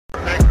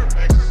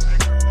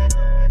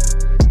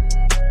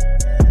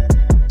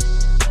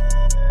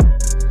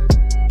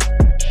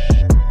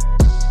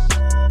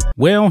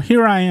Well,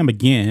 here I am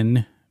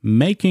again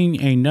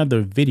making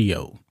another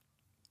video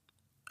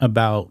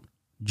about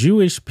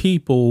Jewish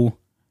people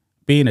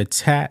being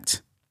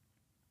attacked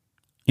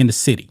in the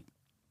city,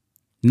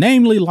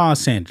 namely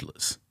Los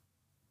Angeles.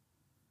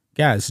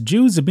 Guys,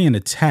 Jews are being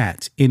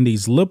attacked in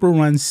these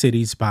liberal-run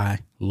cities by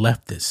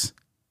leftists.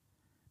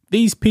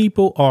 These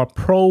people are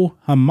pro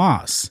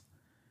Hamas.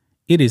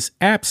 It is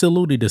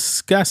absolutely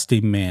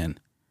disgusting, man,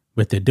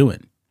 what they're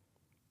doing.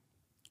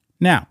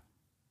 Now,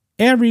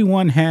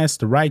 everyone has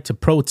the right to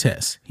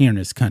protest here in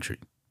this country.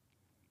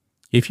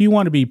 If you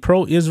want to be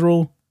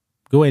pro-Israel,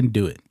 go ahead and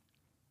do it.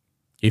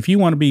 If you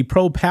want to be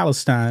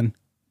pro-Palestine,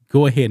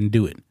 go ahead and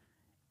do it.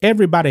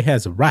 Everybody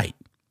has a right.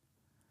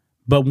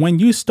 But when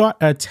you start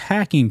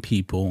attacking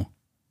people,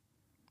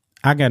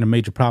 I got a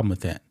major problem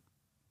with that.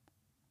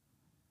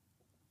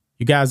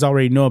 You guys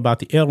already know about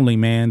the elderly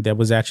man that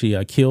was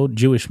actually killed,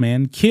 Jewish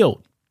man,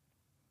 killed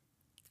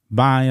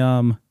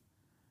by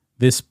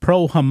this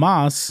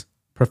pro-Hamas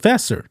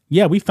professor.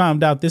 Yeah, we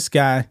found out this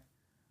guy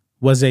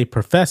was a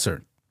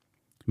professor.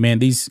 Man,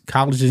 these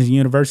colleges and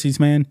universities,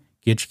 man,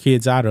 get your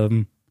kids out of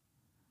them.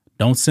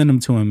 Don't send them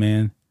to them,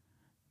 man.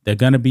 They're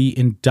going to be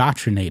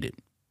indoctrinated.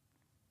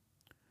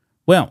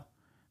 Well,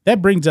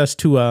 that brings us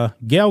to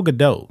Gal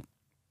Gadot.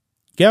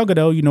 Gal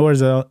Gadot, you know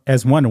her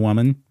as Wonder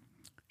Woman.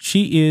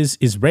 She is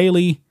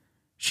Israeli.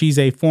 She's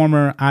a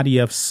former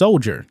IDF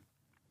soldier.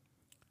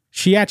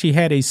 She actually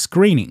had a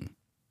screening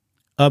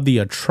of the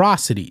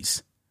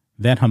atrocities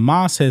that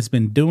Hamas has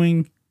been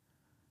doing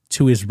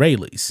to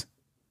Israelis,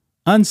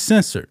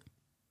 uncensored.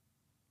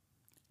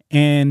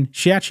 And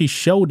she actually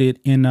showed it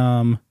in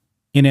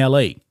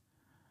LA,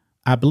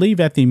 I believe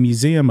at the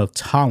Museum of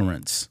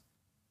Tolerance,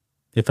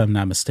 if I'm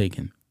not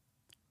mistaken.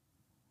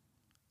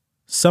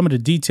 Some of the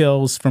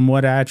details, from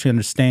what I actually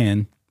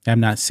understand, I've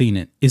not seen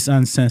it, it's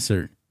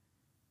uncensored.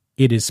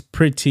 It is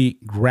pretty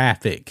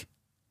graphic.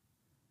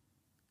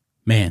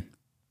 Man.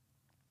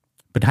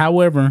 But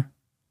however,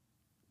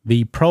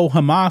 the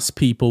pro-Hamas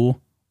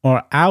people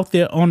are out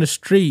there on the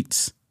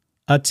streets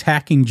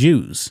attacking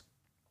Jews.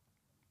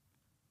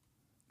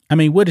 I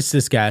mean, what is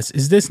this, guys?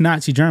 Is this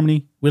Nazi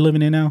Germany we're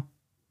living in now?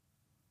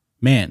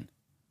 Man,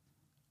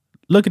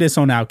 look at this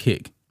on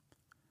Outkick.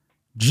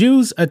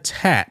 Jews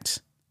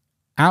attacked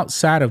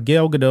outside of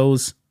Gal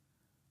Gadot's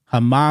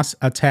Hamas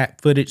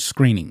attack footage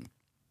screening.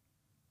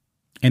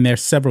 And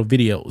there's several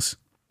videos.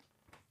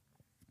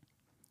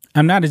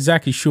 I'm not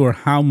exactly sure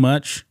how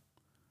much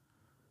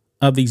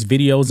of these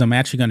videos I'm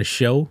actually going to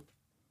show,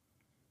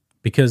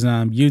 because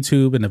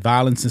YouTube and the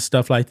violence and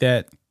stuff like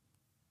that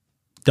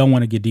don't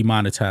want to get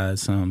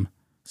demonetized.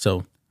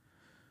 So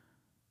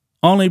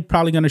only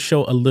probably going to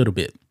show a little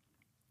bit.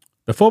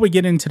 Before we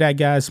get into that,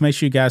 guys, make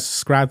sure you guys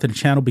subscribe to the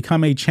channel,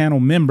 become a channel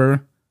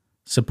member,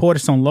 support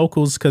us on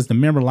Locals, because the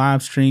member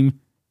live stream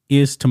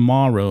is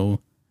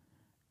tomorrow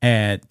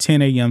at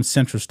 10 a.m.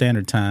 Central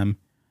Standard Time.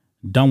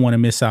 Don't want to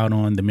miss out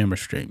on the member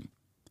stream.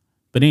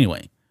 But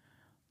anyway,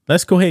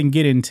 let's go ahead and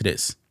get into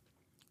this.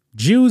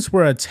 Jews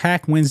were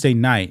attacked Wednesday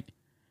night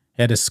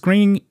at a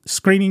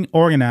screening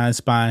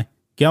organized by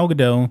Gal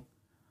Gadot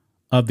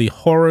of the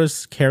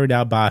horrors carried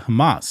out by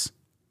Hamas.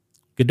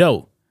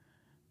 Gadot,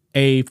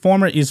 a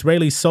former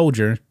Israeli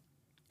soldier,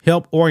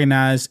 helped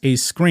organize a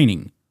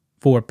screening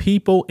for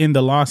people in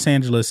the Los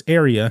Angeles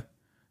area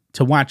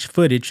to watch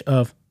footage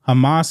of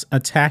Hamas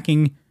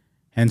attacking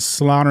and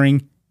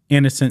slaughtering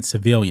innocent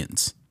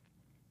civilians.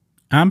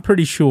 I'm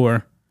pretty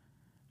sure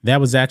that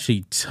was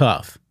actually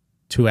tough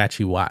to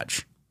actually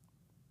watch.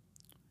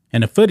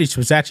 And the footage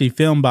was actually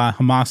filmed by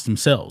Hamas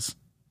themselves.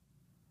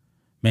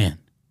 Man,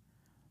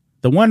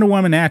 the Wonder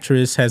Woman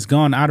actress has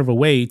gone out of her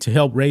way to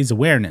help raise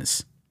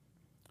awareness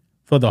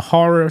for the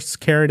horrors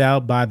carried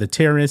out by the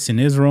terrorists in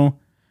Israel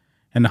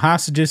and the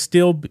hostages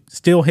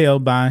still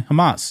held by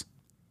Hamas.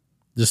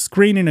 The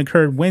screening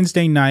occurred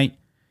Wednesday night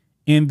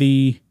in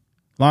the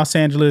Los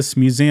Angeles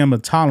Museum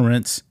of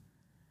Tolerance,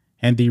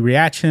 and the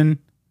reaction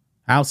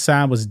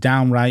outside was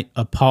downright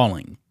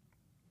appalling.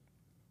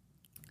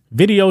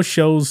 Video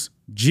shows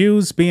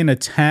Jews being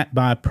attacked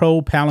by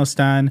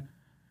pro-Palestine,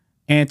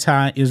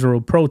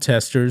 anti-Israel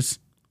protesters.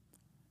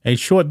 A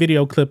short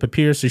video clip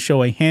appears to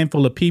show a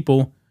handful of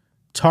people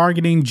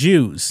targeting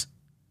Jews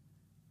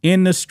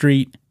in the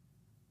street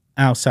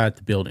outside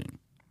the building.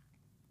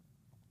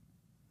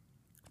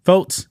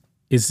 Folks,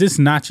 is this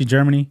Nazi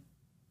Germany?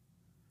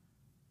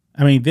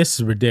 I mean, this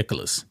is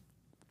ridiculous.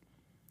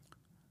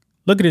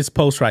 Look at this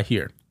post right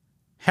here.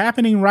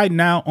 Happening right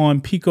now on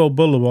Pico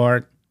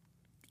Boulevard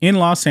in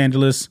Los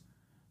Angeles,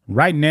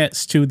 right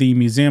next to the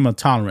Museum of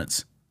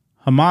Tolerance.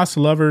 Hamas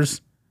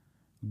lovers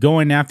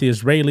going after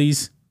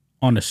Israelis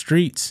on the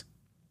streets.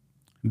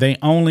 They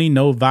only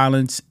know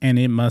violence and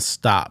it must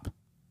stop.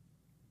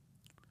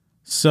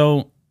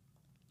 So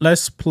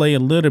let's play a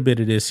little bit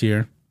of this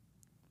here.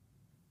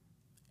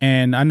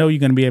 And I know you're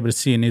going to be able to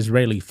see an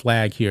Israeli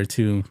flag here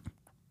too.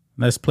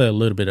 Let's play a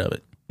little bit of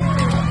it.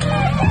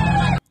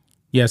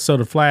 Yeah, so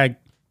the flag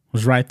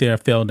was right there,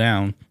 fell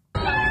down.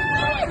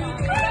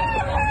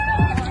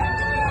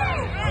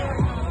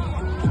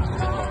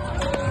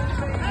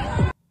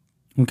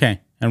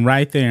 Okay. And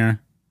right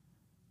there,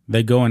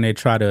 they go and they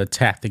try to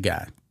attack the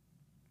guy.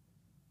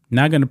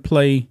 Not going to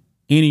play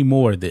any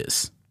more of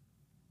this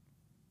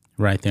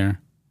right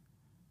there.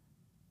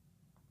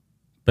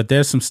 But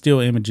there's some still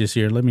images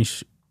here. Let me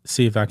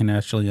see if I can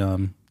actually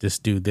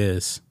just do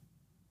this.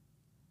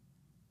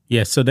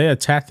 Yeah, so they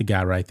attack the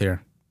guy right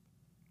there.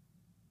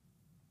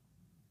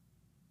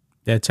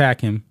 They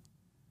attack him.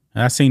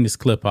 I've seen this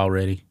clip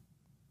already.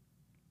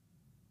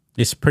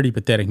 It's pretty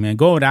pathetic, man.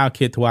 Go with our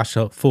kid to watch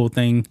the full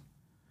thing.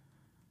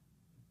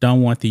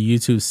 Don't want the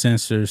YouTube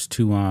censors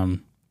to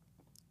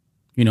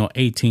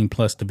 18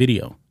 plus the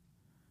video.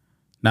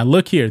 Now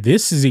look here.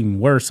 This is even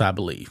worse, I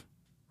believe.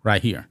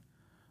 Right here.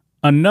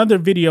 Another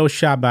video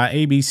shot by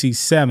ABC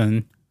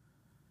 7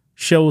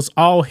 shows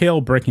all hell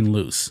breaking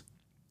loose,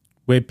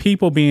 with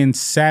people being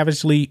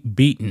savagely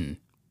beaten.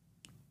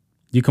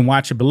 You can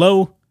watch it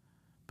below,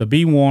 but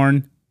be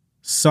warned,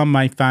 some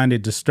might find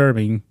it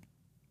disturbing.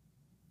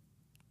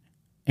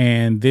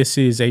 And this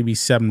is ABC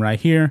 7 right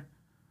here.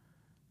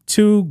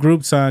 Two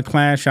groups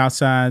clash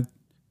outside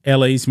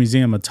LA's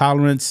Museum of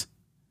Tolerance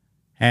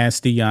as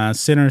the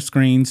center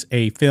screens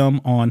a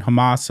film on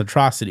Hamas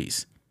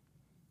atrocities.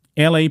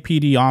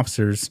 LAPD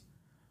officers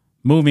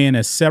move in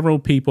as several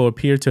people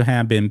appear to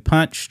have been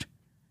punched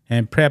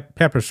and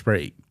pepper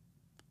sprayed.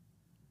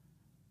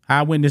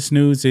 Eyewitness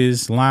News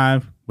is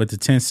live with the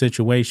tense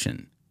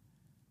situation.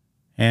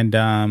 And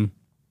I'm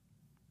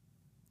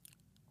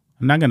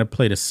not going to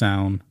play the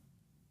sound.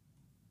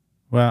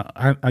 Well,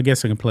 I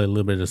guess I can play a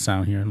little bit of the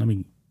sound here. Let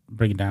me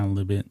break it down a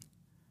little bit.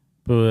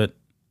 But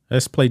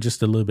let's play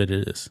just a little bit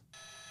of this.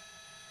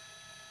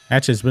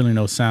 Actually, it's really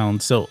no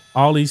sound. So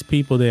all these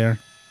people there,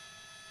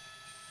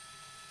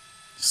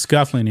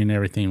 scuffling and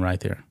everything right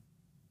there.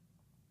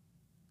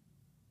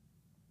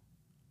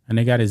 And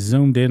they got it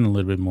zoomed in a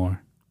little bit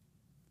more.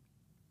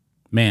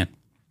 Man.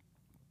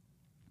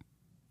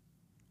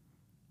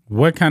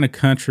 What kind of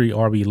country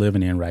are we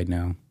living in right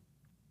now?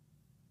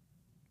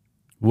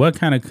 What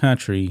kind of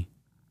country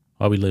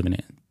are we living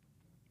in?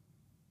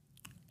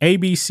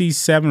 ABC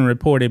 7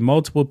 reported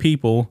multiple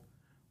people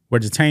were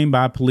detained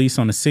by police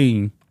on the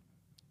scene,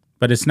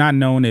 but it's not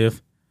known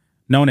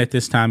at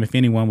this time if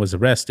anyone was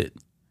arrested.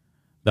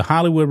 The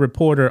Hollywood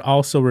Reporter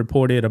also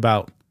reported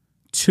about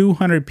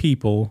 200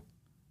 people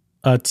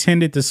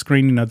attended the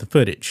screening of the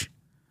footage,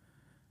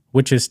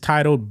 which is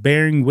titled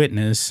Bearing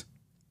Witness,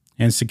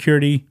 and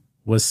security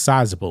was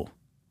sizable.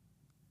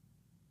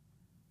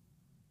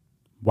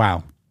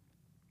 Wow.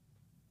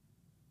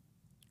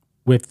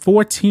 With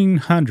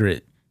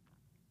 1,400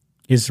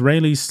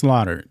 Israelis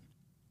slaughtered,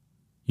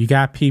 you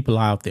got people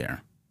out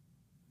there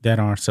that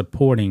are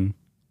supporting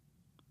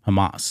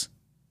Hamas.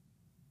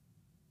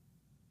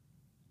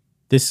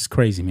 This is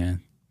crazy,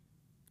 man.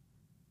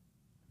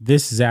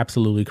 This is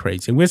absolutely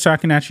crazy. I wish I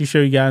can actually show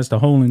you guys the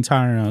whole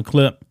entire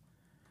clip,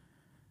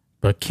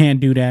 but can't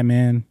do that,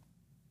 man.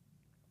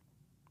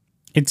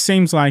 It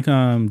seems like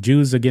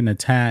Jews are getting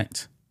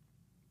attacked,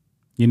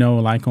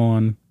 like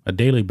on a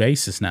daily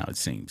basis now, it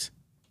seems.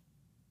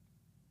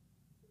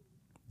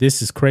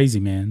 This is crazy,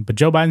 man. But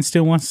Joe Biden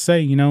still wants to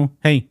say,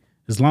 hey,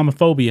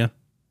 Islamophobia.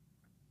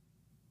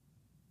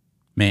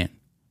 Man,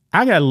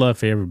 I got love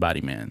for everybody,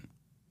 man.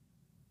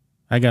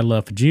 I got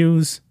love for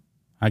Jews.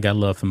 I got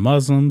love for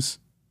Muslims.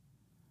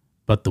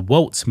 But the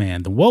wotes,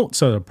 man, the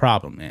wotes are the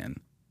problem, man.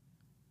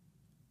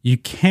 You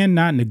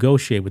cannot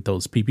negotiate with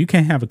those people. You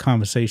can't have a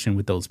conversation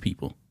with those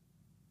people.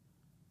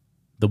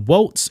 The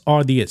wotes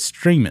are the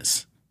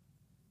extremists.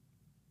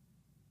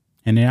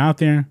 And they're out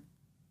there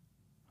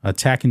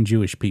attacking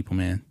Jewish people,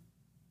 man.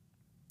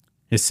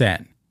 It's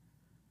sad.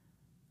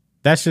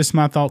 That's just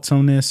my thoughts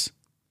on this.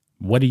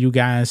 What do you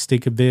guys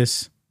think of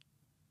this?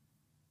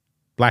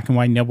 Black and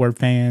White Network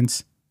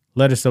fans,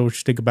 let us know what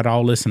you think about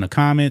all this in the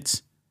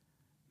comments.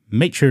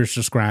 Make sure to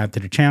subscribe to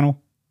the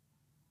channel.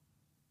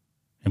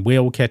 And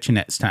we'll catch you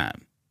next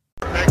time.